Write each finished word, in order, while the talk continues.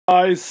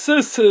Guys,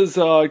 this is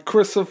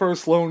Christopher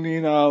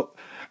Slonina.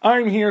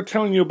 I'm here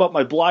telling you about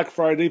my Black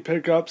Friday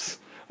pickups.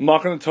 I'm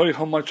not going to tell you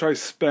how much I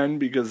spend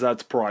because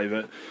that's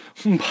private.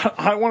 But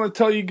I want to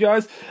tell you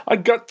guys, I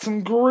got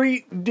some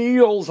great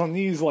deals on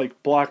these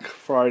Black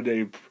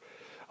Friday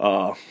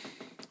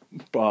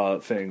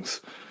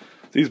things.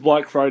 These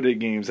Black Friday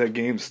games at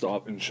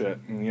GameStop and shit.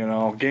 And,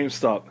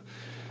 GameStop.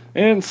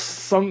 And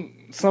some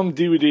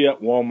DVD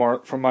at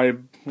Walmart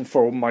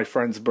for my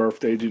friend's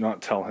birthday. Do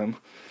not tell him.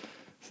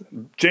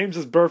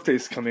 James's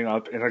birthday's coming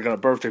up, and I got a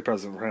birthday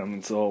present for him.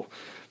 And so,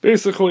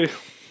 basically,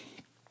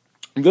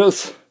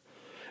 this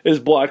is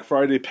Black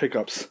Friday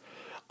pickups.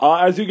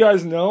 As you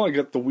guys know, I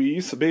got the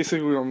Wii, so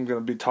basically I'm going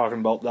to be talking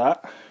about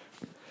that.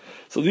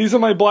 So these are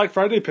my Black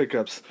Friday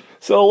pickups.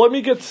 So let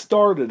me get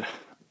started.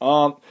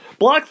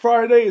 Black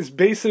Friday is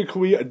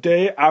basically a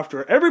day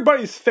after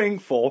everybody's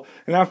thankful,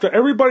 and after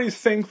everybody's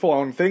thankful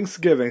on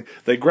Thanksgiving,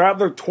 they grab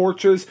their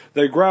torches,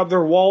 they grab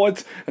their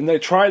wallets, and they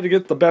try to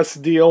get the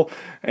best deal,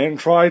 and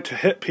try to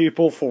hit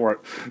people for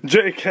it.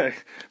 JK.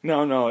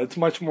 No, it's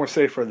much more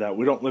safer than that.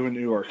 We don't live in New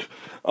York.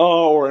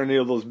 Or any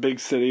of those big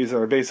cities that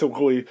are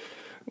basically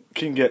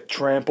can get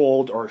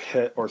trampled or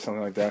hit or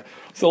something like that.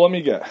 So let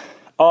me get.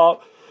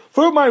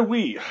 For my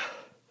Wii.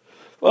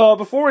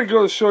 Before I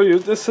go to show you,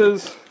 this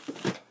is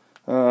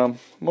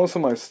most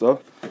of my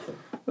stuff.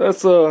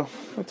 That's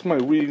my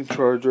Wii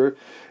charger.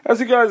 As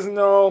you guys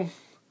know,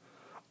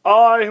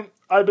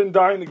 I've been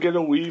dying to get a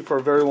Wii for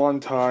a very long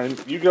time.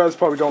 You guys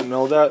probably don't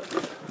know that,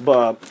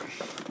 but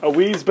a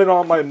Wii's been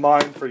on my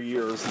mind for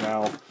years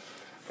now.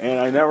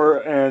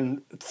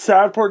 And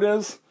sad part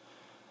is,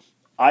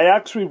 I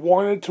actually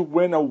wanted to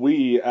win a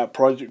Wii at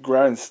Project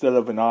Grad instead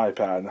of an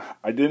iPad.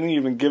 I didn't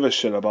even give a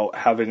shit about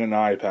having an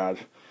iPad.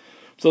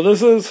 So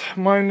this is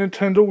my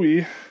Nintendo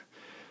Wii.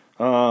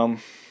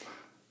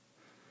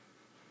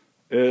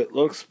 It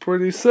looks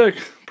pretty sick,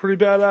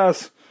 pretty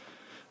badass.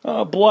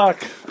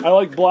 Black. I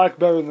like black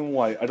better than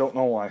white. I don't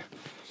know why.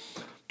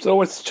 So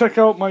let's check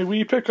out my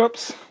Wii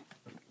pickups.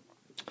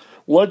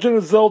 Legend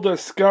of Zelda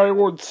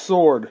Skyward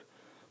Sword.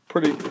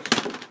 Pretty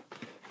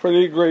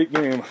great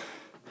game.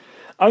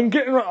 I'm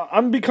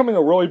becoming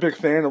a really big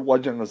fan of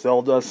Legend of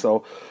Zelda,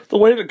 so the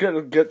way to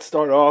get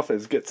started off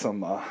is get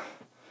some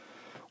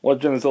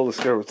Legend of Zelda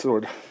Skyward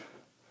Sword.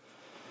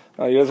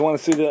 You guys want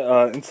to see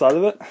the inside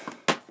of it?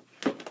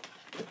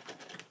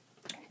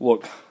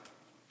 Look.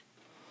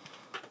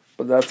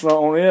 But that's not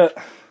only it.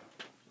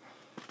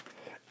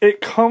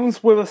 It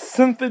comes with a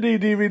Symphony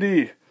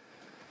DVD.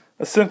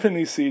 A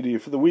Symphony CD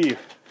for the Wii.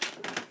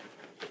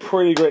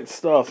 Pretty great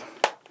stuff.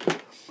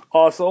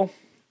 Also,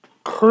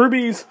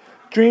 Kirby's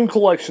Dream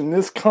Collection.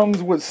 This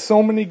comes with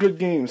so many good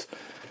games.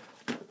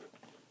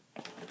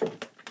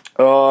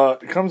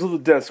 It comes with a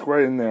disc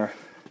right in there.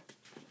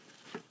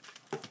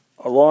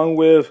 Along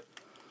with,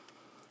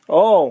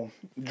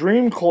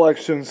 Dream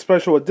Collection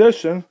Special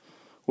Edition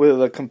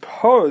with a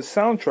composed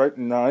soundtrack,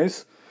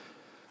 nice.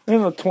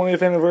 And the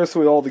 20th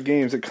anniversary of all the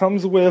games. It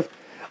comes with,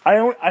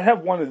 I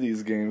have one of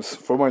these games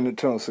for my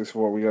Nintendo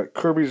 64. We got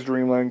Kirby's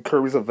Dream Land,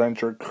 Kirby's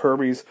Adventure,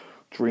 Kirby's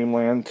Dream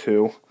Land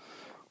 2,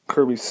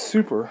 Kirby's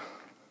Super,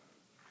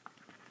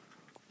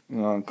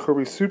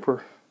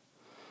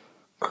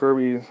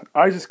 Kirby.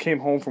 I just came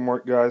home from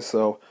work, guys,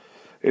 so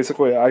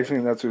basically I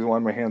think that's the reason why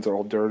my hands are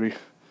all dirty.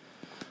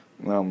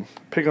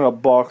 Picking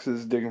up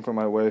boxes, digging for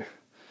my way.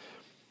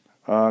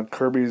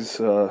 Kirby's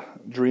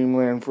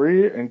Dreamland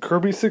 3 and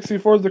Kirby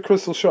 64 The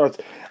Crystal Shards.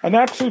 I'm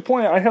actually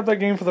playing. I have that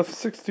game for the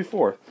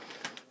 64.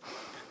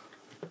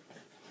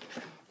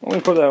 Let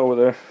me put that over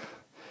there.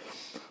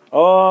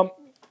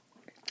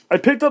 I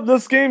picked up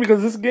this game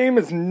because this game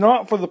is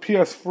not for the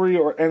PS3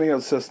 or any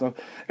other system.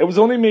 It was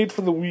only made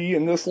for the Wii,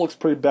 and this looks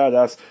pretty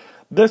badass.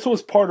 This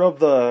was part of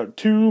the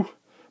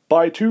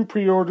buy two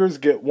pre-orders,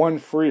 get one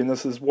free, and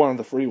this is one of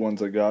the free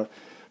ones I got.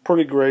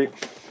 Pretty great.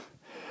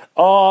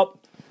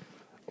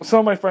 Some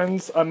of my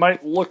friends, I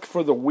might look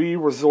for the Wii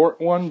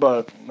Resort one,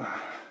 but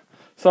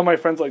some of my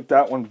friends like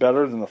that one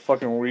better than the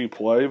fucking Wii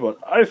Play, but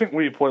I think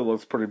Wii Play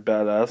looks pretty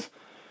badass.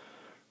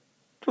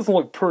 Doesn't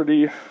look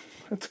pretty.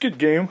 It's a good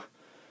game.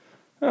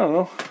 I don't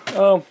know.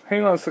 Oh,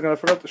 hang on a second, I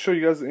forgot to show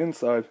you guys the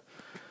inside.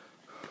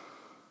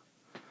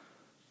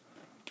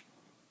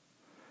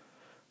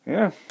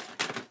 Yeah.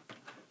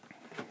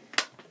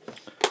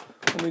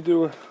 Let me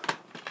do it.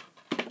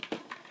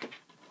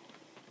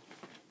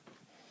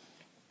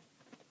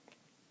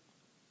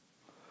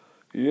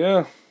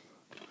 Yeah.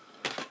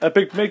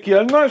 Epic Mickey.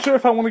 I'm not sure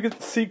if I want to get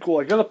the sequel.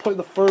 I gotta play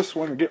the first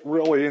one and get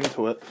really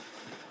into it.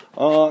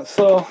 And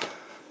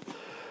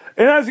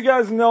as you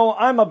guys know,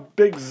 I'm a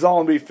big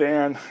zombie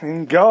fan.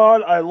 And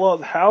God, I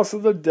love House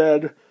of the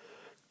Dead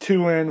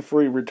 2 and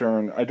 3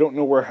 Return. I don't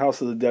know where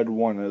House of the Dead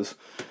 1 is.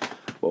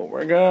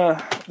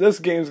 But this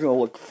game's gonna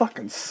look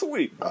fucking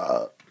sweet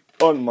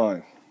on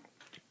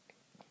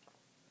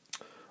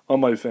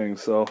my thing,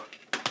 so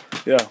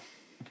yeah.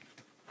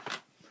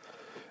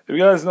 If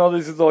you guys know,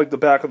 these are the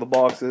back of the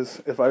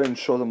boxes, if I didn't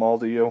show them all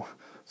to you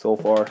so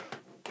far.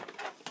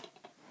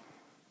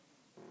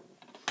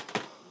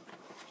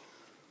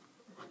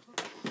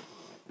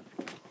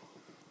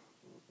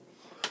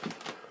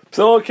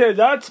 So, okay,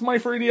 that's my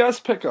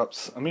 3DS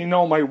pickups. I mean,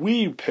 no, my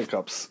Wii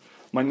pickups.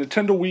 My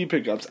Nintendo Wii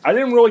pickups. I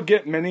didn't really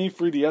get many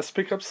 3DS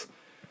pickups.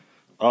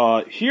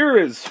 Here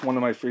is one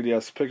of my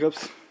 3DS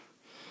pickups.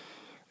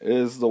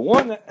 Is the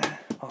one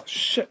that... Oh,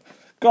 shit.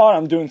 God,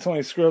 I'm doing so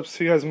many scripts.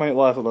 You guys might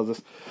laugh about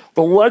this.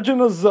 The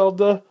Legend of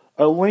Zelda,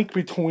 A Link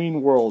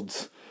Between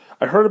Worlds.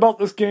 I heard about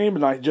this game,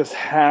 and I just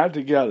had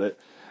to get it.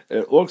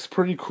 It looks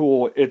pretty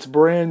cool. It's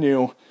brand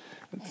new.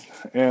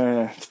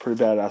 It's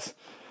pretty badass.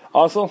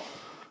 Also...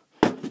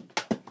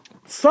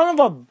 Son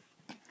of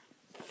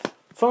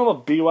a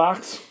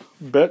B-wax,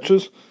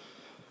 bitches.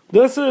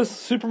 This is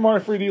Super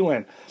Mario 3D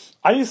Land.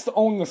 I used to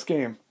own this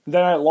game.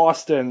 Then I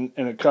lost it and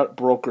it got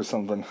broke or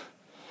something.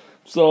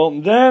 So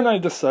then I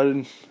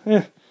decided,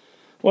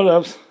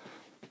 whatevs.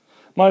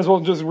 Might as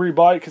well just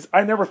rebuy it because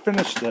I never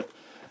finished it.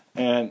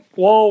 And,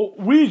 well,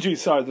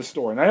 Ouija's side of the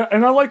story.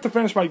 And I like to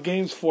finish my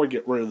games before I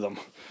get rid of them.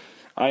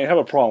 I have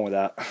a problem with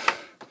that.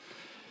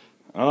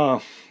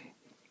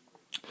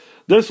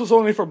 This was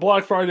only for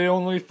Black Friday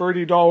only,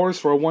 $30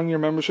 for a 1-year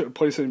membership to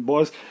PlayStation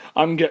Plus.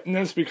 I'm getting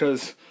this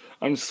because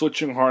I'm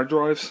switching hard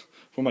drives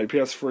for my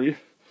PS3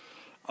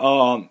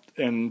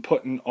 and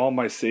putting all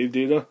my save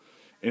data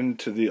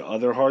into the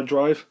other hard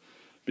drive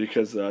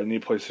because I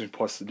need PlayStation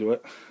Plus to do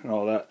it and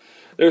all that.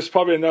 There's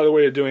probably another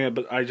way of doing it,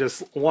 but I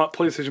just want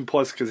PlayStation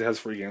Plus because it has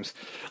free games.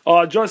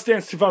 Just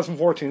Dance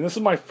 2014. This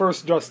is my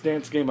first Just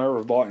Dance game I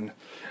ever bought.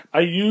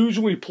 I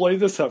usually play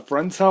this at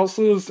friends'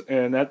 houses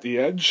and at the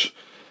edge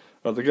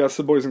of the Guess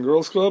the Boys and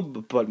Girls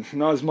Club, but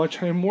not as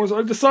much anymore, so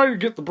I decided to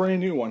get the brand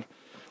new one.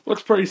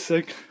 Looks pretty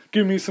sick.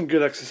 Give me some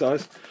good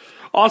exercise.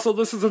 Also,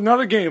 this is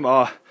another game.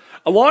 A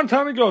long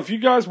time ago, if you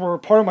guys were a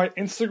part of my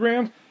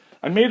Instagram,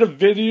 I made a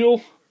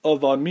video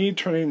of me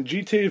turning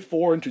GTA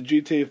 4 into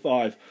GTA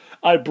 5.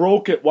 I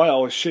broke it while I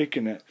was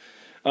shaking it.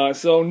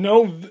 So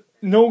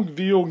no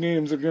video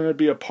games are going to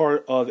be a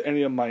part of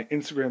any of my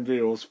Instagram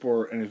videos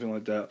for anything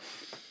like that.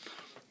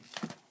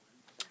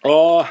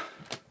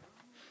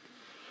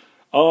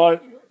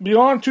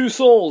 Beyond Two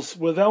Souls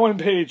with Ellen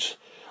Page.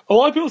 A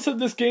lot of people said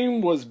this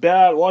game was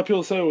bad. A lot of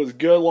people said it was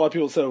good. A lot of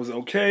people said it was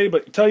okay.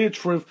 But to tell you the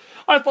truth,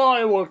 I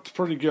thought it looked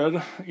pretty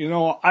good. You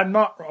know, I'm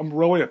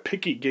really a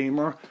picky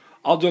gamer.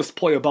 I'll just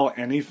play about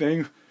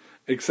anything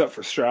except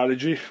for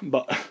strategy.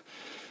 But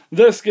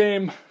this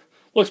game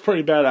looks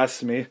pretty badass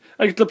to me.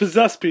 I get to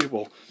possess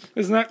people.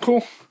 Isn't that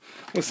cool?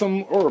 With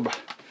some herb.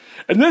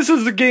 And this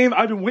is the game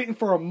I've been waiting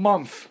for a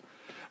month.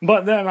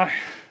 But then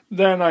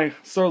I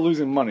started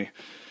losing money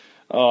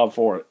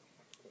for it.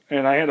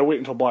 And I had to wait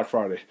until Black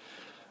Friday.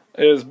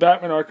 It is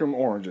Batman Arkham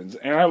Origins.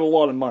 And I have a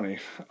lot of money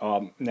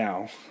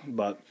now.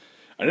 But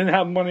I didn't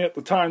have money at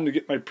the time to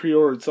get my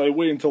pre-order, so I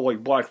waited until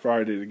like Black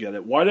Friday to get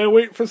it. Why did I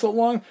wait for so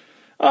long?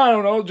 I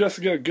don't know, just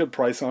to get a good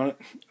price on it.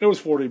 It was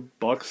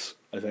 $40,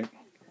 I think.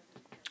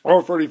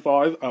 Or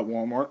 $35 at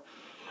Walmart.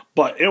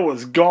 But it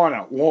was gone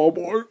at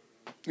Walmart.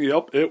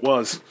 Yep, it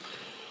was.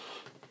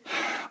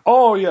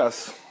 Oh,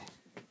 yes.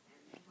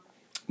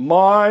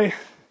 My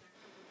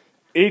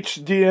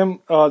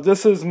HDMI,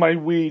 this is my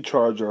Wii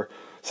charger.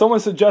 Someone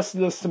suggested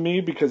this to me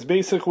because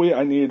basically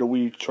I needed a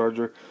Wii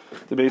charger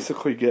to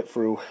basically get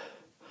through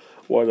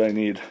what I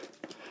need.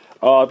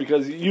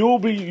 Because you'll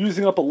be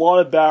using up a lot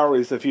of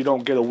batteries if you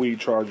don't get a Wii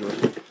charger.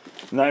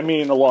 And I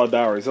mean a lot of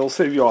batteries. It'll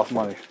save you off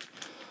money.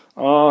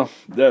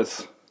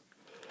 This.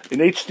 An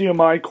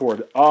HDMI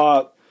cord.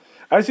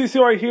 As you see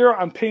right here,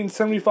 I'm paying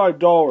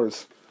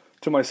 $75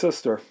 to my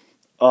sister.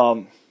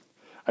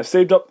 I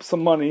saved up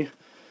some money,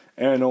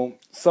 and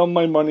some of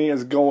my money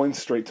is going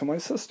straight to my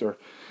sister.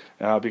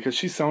 Because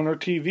she's selling her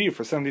TV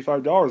for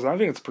 $75, and I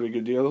think it's a pretty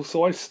good deal,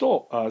 so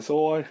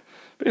I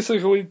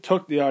basically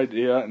took the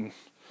idea and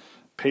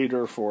paid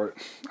her for it.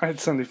 I had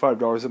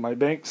 $75 in my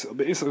bank, so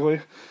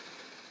basically,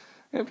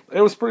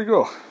 it was pretty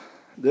cool.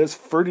 This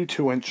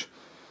 32-inch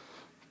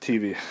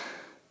TV.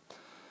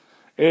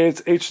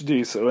 It's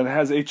HD, so it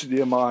has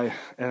HDMI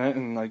in it,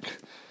 and like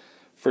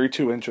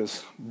 32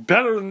 inches.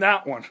 Better than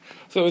that one.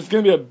 So it's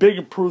going to be a big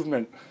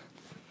improvement.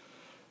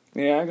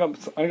 Yeah, I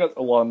got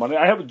a lot of money.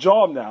 I have a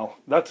job now.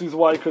 That's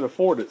why I could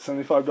afford it.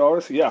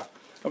 $75? Yeah, I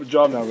have a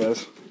job now,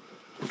 guys.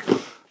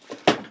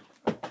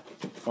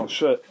 Oh,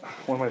 shit.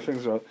 One of my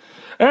things are out.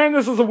 And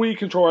this is a Wii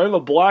controller. I have a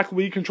black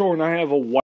Wii controller, and I have a white